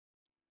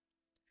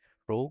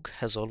Rogue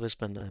has always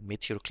been a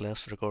meteor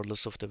class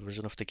regardless of the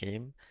version of the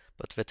game,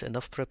 but with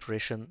enough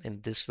preparation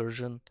in this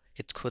version,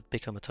 it could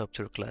become a top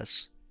tier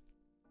class.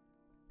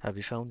 Have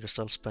you found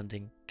yourself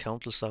spending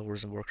countless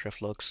hours in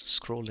Warcraft logs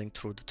scrolling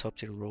through the top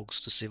tier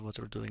rogues to see what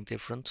they're doing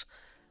different,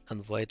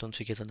 and why don't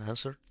you get an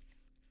answer?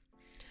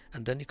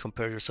 And then you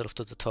compare yourself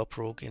to the top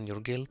rogue in your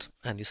guild,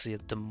 and you see a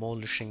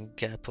demolishing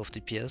gap of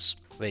DPS.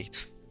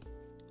 Wait,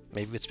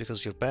 maybe it's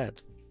because you're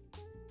bad.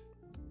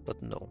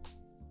 But no,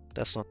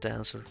 that's not the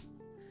answer.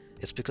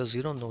 It's because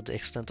you don't know the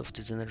extent of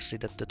degeneracy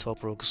that the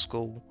top rogues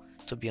go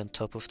to be on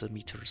top of the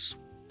meters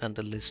and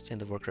the list in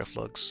the Warcraft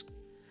logs.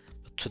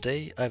 But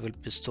today I will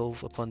bestow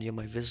upon you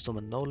my wisdom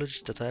and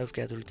knowledge that I have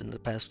gathered in the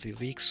past few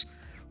weeks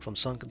from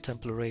Sunken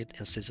Temple Raid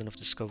and Season of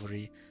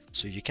Discovery,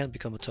 so you can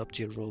become a top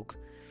tier rogue,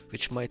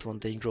 which might one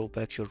day grow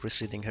back your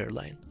receding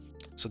hairline.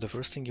 So the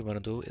first thing you want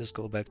to do is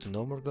go back to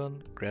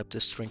Nomorgon, grab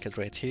this trinket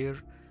right here,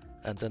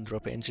 and then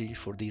drop NG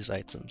for these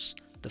items.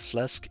 The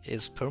flask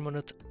is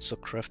permanent, so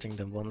crafting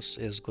them once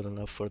is good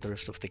enough for the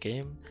rest of the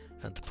game,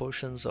 and the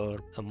potions are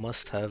a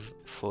must-have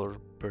for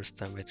burst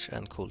damage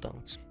and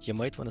cooldowns. You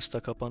might want to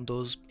stock up on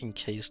those in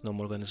case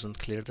Nomorgon isn't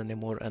cleared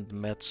anymore and the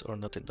mats are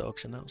not in the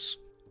auction house.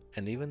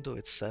 And even though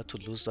it's sad to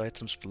lose the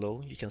items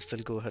below, you can still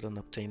go ahead and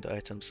obtain the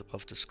items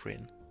above the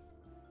screen.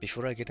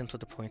 Before I get into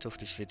the point of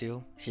this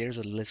video, here's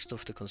a list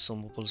of the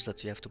consumables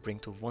that you have to bring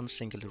to one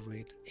singular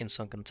raid in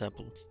Sunken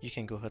Temple. You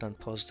can go ahead and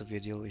pause the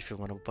video if you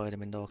want to buy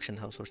them in the auction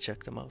house or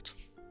check them out.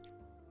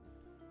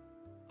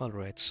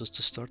 Alright, so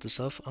to start this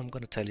off, I'm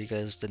gonna tell you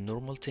guys the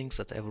normal things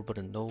that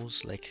everybody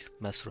knows, like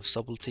Master of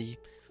Subtlety,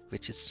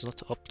 which is not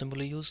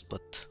optimally used,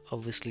 but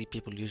obviously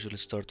people usually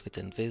start with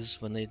Invis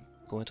when they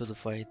go into the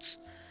fights.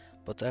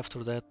 But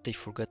after that they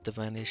forget the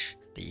Vanish,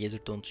 they either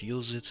don't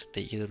use it,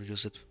 they either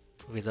use it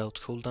without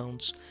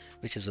cooldowns,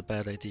 which is a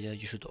bad idea.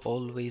 You should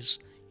always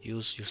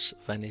use your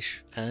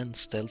Vanish and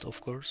Stealth,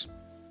 of course,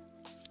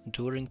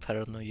 during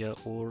Paranoia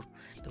or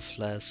the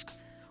Flask,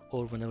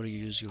 or whenever you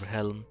use your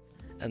Helm,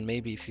 and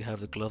maybe if you have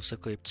the gloves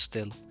equipped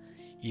still,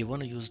 you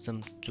want to use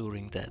them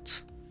during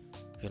that.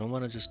 You don't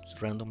want to just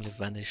randomly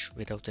vanish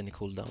without any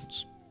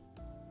cooldowns.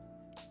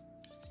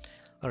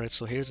 Alright,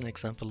 so here's an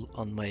example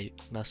on my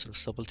Master of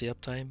Subtlety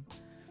uptime.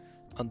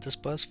 On this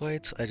boss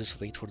fight, I just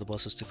wait for the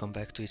bosses to come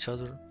back to each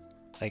other.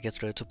 I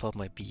get ready to pop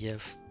my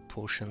BF,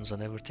 potions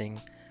and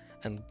everything,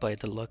 and by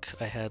the luck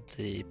I had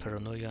the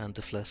Paranoia and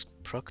the Flask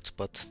procced,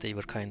 but they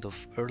were kind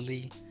of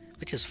early,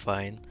 which is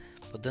fine.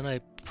 But then I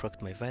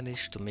procced my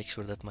Vanish to make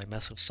sure that my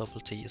Massive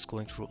Subtlety is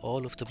going through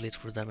all of the blades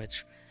for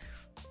damage,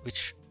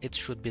 which it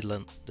should be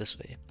done this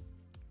way.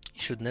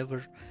 You should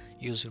never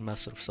use your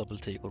Master of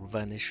Subtlety or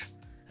Vanish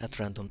at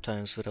random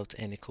times without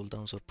any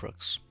cooldowns or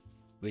procs,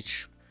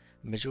 which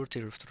majority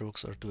of the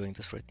rogues are doing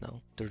this right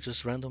now. They're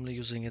just randomly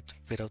using it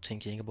without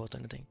thinking about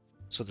anything.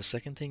 So the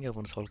second thing I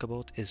want to talk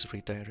about is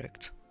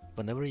redirect.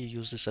 Whenever you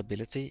use this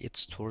ability, it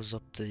stores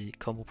up the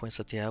combo points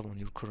that you have on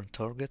your current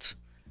target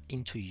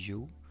into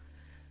you,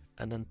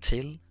 and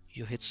until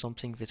you hit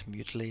something with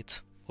mutilate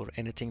or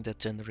anything that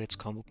generates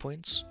combo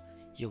points,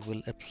 you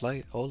will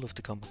apply all of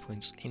the combo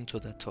points into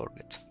that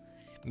target.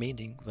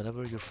 Meaning,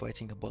 whenever you're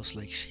fighting a boss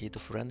like Shade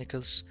of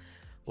Ranicus,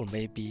 or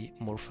maybe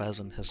Morphaz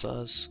and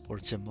Hazaz, or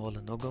Jamal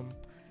and Ogum,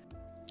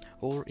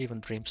 or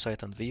even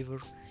Dreamsight and Weaver,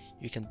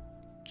 you can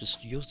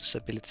just use this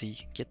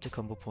ability, get the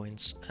combo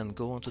points, and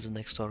go on to the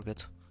next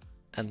target,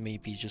 and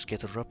maybe just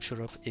get a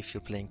Rupture up if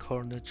you're playing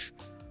Carnage,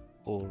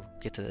 or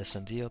get an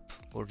SND up,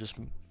 or just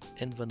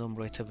Envenom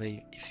right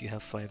away if you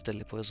have 5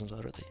 deadly poisons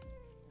already.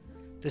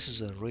 This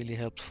is a really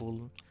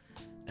helpful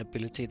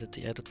ability that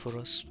they added for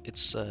us.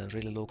 It's a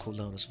really low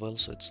cooldown as well,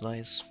 so it's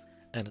nice,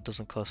 and it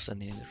doesn't cost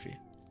any energy.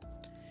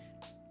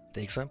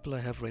 The example I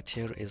have right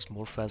here is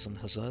Morphaz and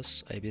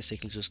Hazaz. I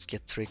basically just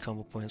get 3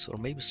 combo points, or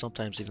maybe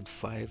sometimes even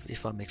 5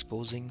 if I'm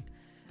exposing,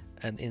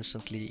 and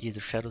instantly either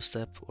Shadow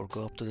Step or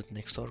go up to the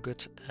next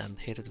target and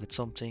hit it with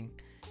something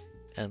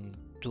and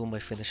do my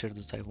finisher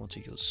that I want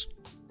to use.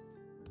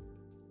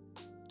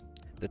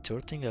 The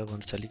third thing I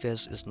want to tell you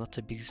guys is not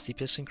the biggest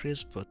DPS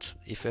increase, but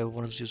if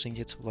everyone is using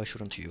it, why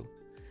shouldn't you?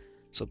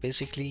 So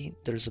basically,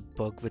 there's a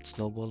bug with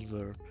Snowball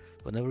where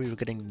whenever you're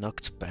getting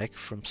knocked back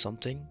from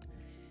something,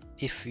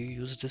 if you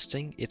use this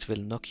thing, it will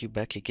knock you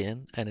back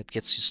again and it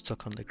gets you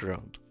stuck on the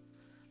ground.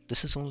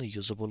 This is only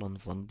usable on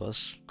one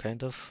boss,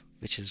 kind of,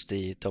 which is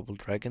the double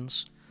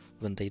dragons.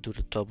 When they do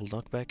the double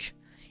knockback,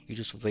 you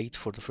just wait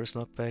for the first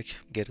knockback,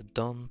 get it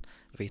done,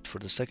 wait for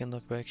the second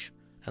knockback,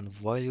 and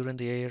while you're in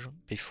the air,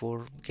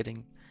 before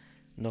getting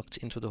knocked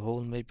into the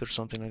hole maybe or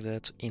something like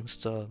that,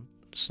 insta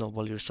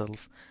snowball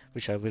yourself,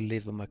 which I will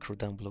leave a macro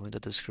down below in the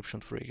description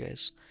for you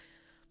guys.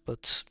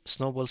 But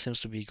Snowball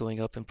seems to be going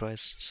up in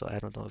price, so I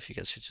don't know if you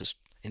guys should just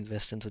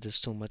invest into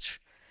this too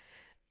much.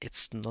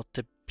 It's not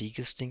the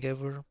biggest thing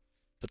ever,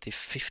 but if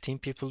 15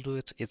 people do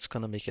it, it's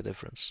gonna make a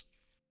difference.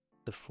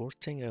 The fourth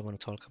thing I want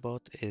to talk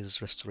about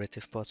is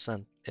restorative pots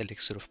and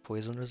elixir of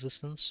poison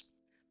resistance.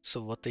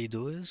 So what they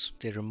do is,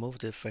 they remove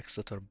the effects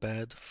that are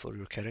bad for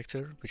your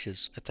character, which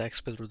is attack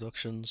speed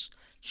reductions,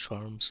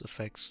 charms,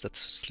 effects that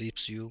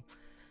sleeps you,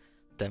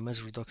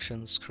 damage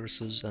reductions,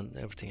 curses, and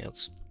everything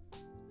else.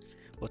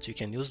 What you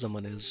can use them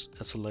on is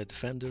Atolite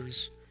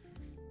Defenders,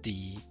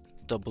 the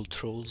double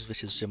trolls,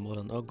 which is Jamal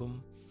and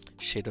Ogum,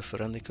 Shade of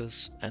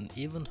Veronicus, and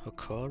even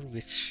Hakar,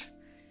 which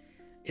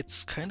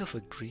it's kind of a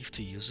grief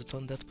to use it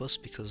on that boss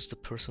because the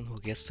person who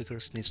gets the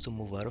curse needs to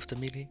move out of the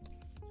melee.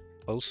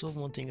 Also,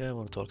 one thing I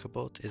want to talk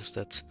about is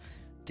that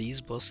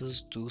these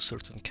bosses do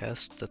certain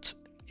casts that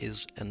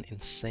is an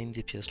insane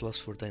DPS loss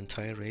for the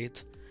entire raid,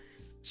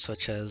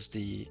 such as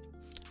the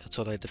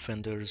Atolite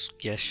Defender's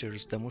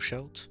Gasher's Demo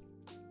Shout,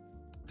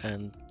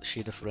 and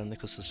Shade of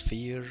Veronicus'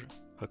 Fear,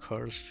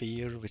 Hakar's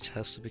Fear, which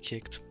has to be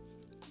kicked.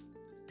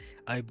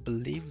 I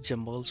believe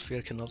Jamal's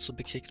Fear can also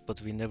be kicked,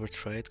 but we never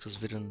tried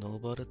because we didn't know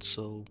about it,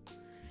 so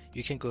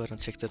you can go ahead and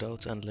check that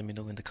out and let me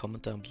know in the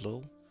comment down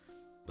below.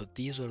 But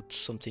these are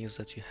some things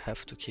that you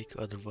have to kick,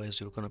 otherwise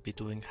you're gonna be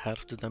doing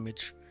half the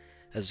damage,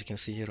 as you can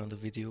see here on the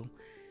video.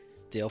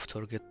 The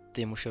off-target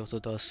demo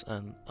shouted us,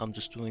 and I'm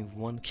just doing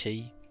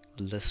 1k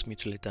less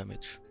mutilate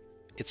damage.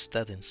 It's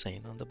that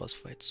insane on the boss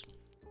fights.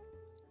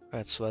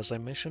 Alright, so as I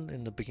mentioned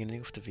in the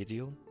beginning of the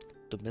video,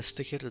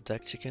 Domesticated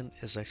Chicken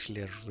is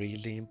actually a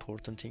really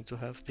important thing to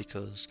have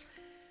because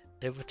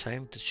every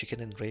time the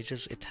chicken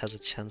enrages, it has a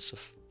chance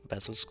of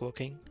battle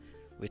squawking,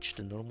 which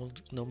the normal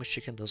gnomish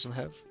chicken doesn't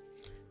have.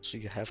 So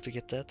you have to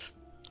get that,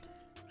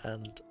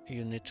 and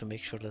you need to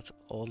make sure that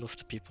all of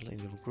the people in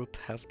your group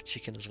have the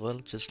chicken as well,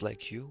 just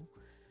like you,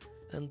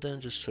 and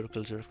then just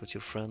circle jerk with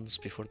your friends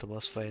before the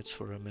boss fights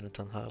for a minute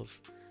and a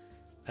half,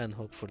 and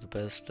hope for the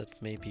best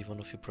that maybe one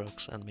of you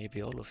procs and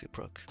maybe all of you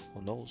proc.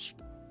 Who knows?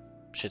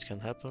 Shit can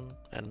happen,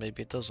 and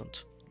maybe it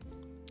doesn't.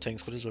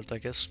 Thanks Blizzard, I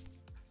guess.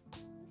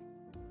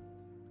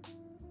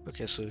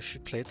 Okay, so if you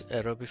played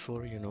Era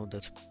before, you know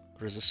that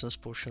resistance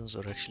potions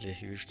are actually a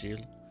huge deal,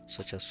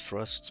 such as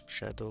Frost,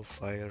 Shadow,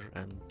 Fire,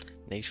 and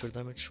Nature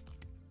damage.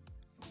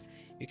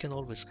 You can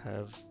always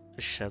have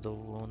a Shadow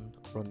one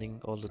running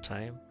all the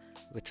time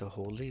with a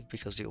Holy,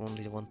 because you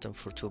only want them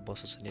for 2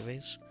 bosses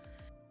anyways.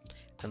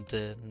 And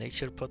the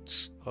Nature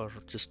pots are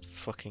just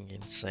fucking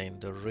insane.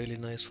 They're really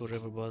nice for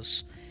every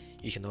boss.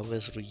 You can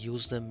always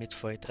reuse them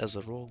mid-fight as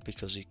a rogue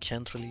because you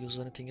can't really use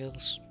anything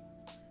else.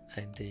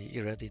 And the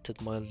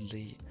irradiated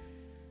mildly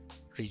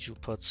reju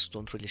pots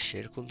don't really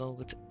share cooldown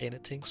with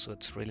anything, so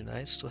it's really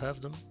nice to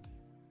have them.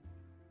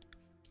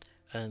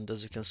 And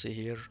as you can see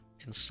here,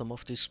 in some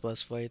of these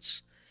boss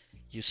fights,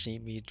 you see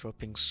me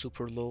dropping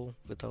super low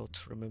without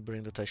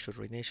remembering that I should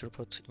read Nature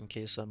Pot in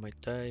case I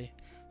might die,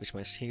 which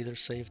my healer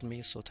saved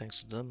me, so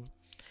thanks to them.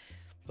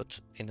 But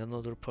in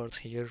another part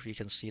here, you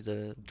can see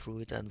the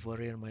Druid and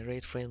Warrior, my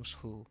raid frames,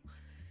 who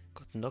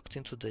got knocked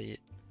into the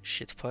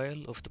shit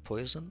pile of the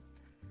poison,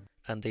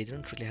 and they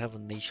didn't really have a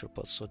Nature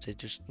Pot, so they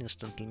just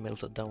instantly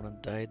melted down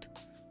and died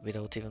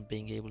without even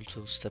being able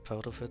to step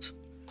out of it,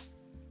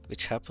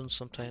 which happens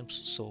sometimes.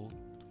 So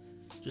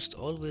just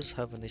always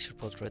have a Nature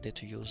Pot ready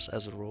to use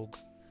as a rogue,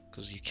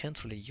 because you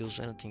can't really use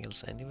anything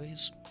else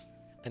anyways,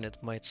 and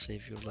it might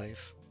save your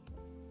life,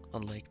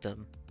 unlike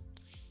them.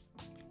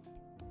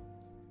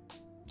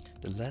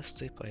 The last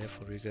tip I have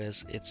for you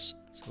guys, it's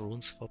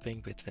rune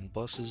swapping between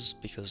bosses,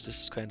 because this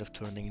is kind of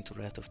turning into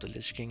Wrath of the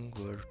Lich King,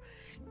 where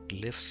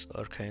glyphs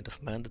are kind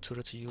of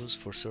mandatory to use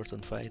for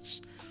certain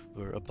fights,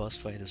 where a boss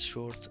fight is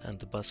short and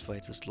the boss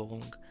fight is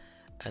long,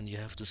 and you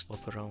have to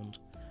swap around.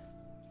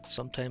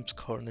 Sometimes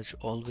Carnage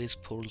always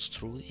pulls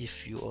through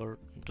if you are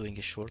doing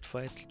a short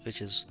fight,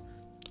 which is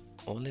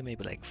only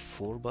maybe like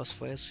 4 boss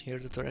fights here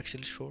that are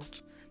actually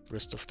short. The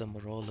rest of them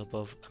are all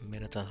above a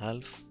minute and a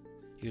half,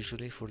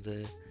 usually for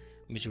the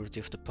majority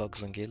of the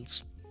pugs and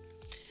guilds.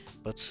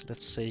 But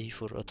let's say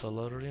for a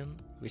Talarian,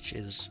 which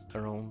is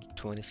around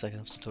 20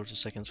 seconds to 30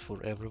 seconds for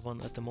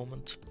everyone at the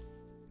moment,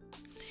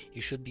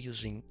 you should be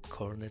using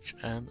Carnage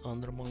and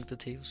Honor Among the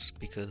Thieves,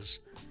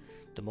 because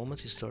the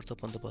moment you start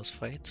up on the boss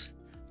fight,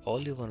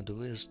 all you want to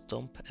do is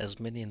dump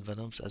as many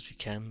envenoms as you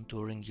can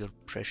during your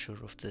pressure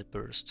of the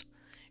burst.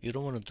 You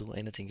don't want to do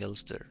anything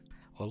else there.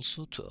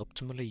 Also, to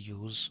optimally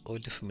use Oil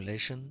of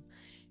Immolation,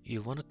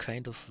 you want to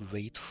kind of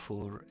wait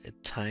for a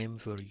time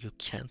where you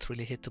can't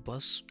really hit the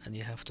boss and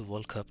you have to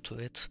walk up to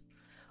it,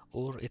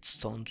 or it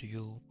stunned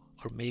you,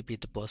 or maybe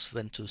the boss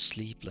went to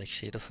sleep like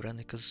Shade of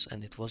Veronicus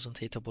and it wasn't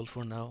hittable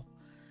for now.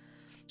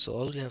 So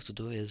all you have to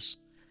do is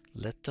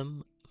let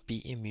them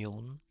be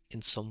immune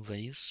in some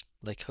ways,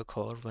 like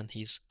Hakar when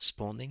he's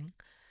spawning,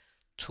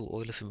 to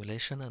Oil of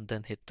Immolation, and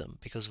then hit them,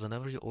 because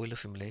whenever you Oil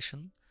of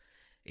Immolation,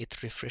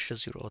 it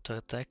refreshes your auto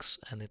attacks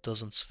and it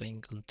doesn't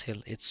swing until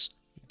it's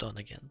done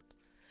again.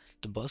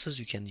 The bosses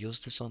you can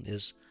use this on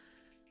is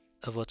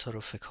Avatar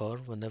of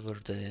Hekar whenever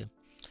the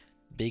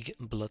big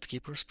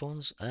Bloodkeeper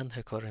spawns, and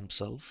Hekar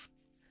himself.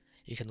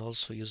 You can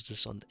also use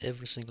this on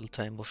every single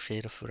time of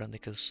Shade of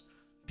Veronicus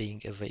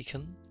being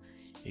awakened.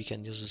 You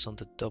can use this on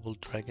the double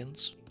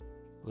dragons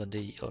when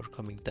they are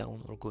coming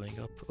down or going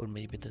up, or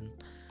maybe then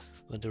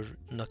when they're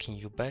knocking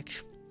you back.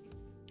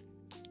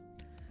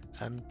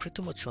 And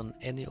pretty much on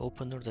any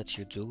opener that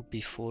you do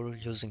before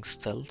using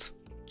stealth,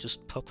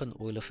 just pop an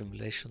Oil of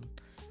Immolation.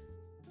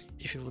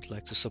 If you would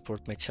like to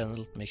support my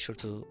channel, make sure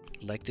to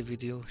like the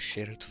video,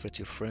 share it with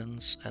your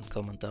friends, and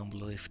comment down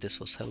below if this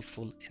was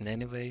helpful in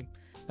any way.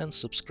 And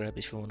subscribe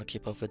if you want to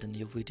keep up with the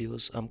new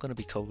videos. I'm going to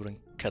be covering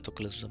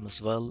Cataclysm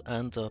as well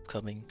and the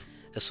upcoming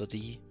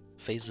SOD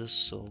phases,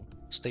 so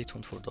stay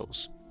tuned for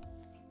those.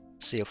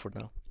 See you for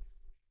now.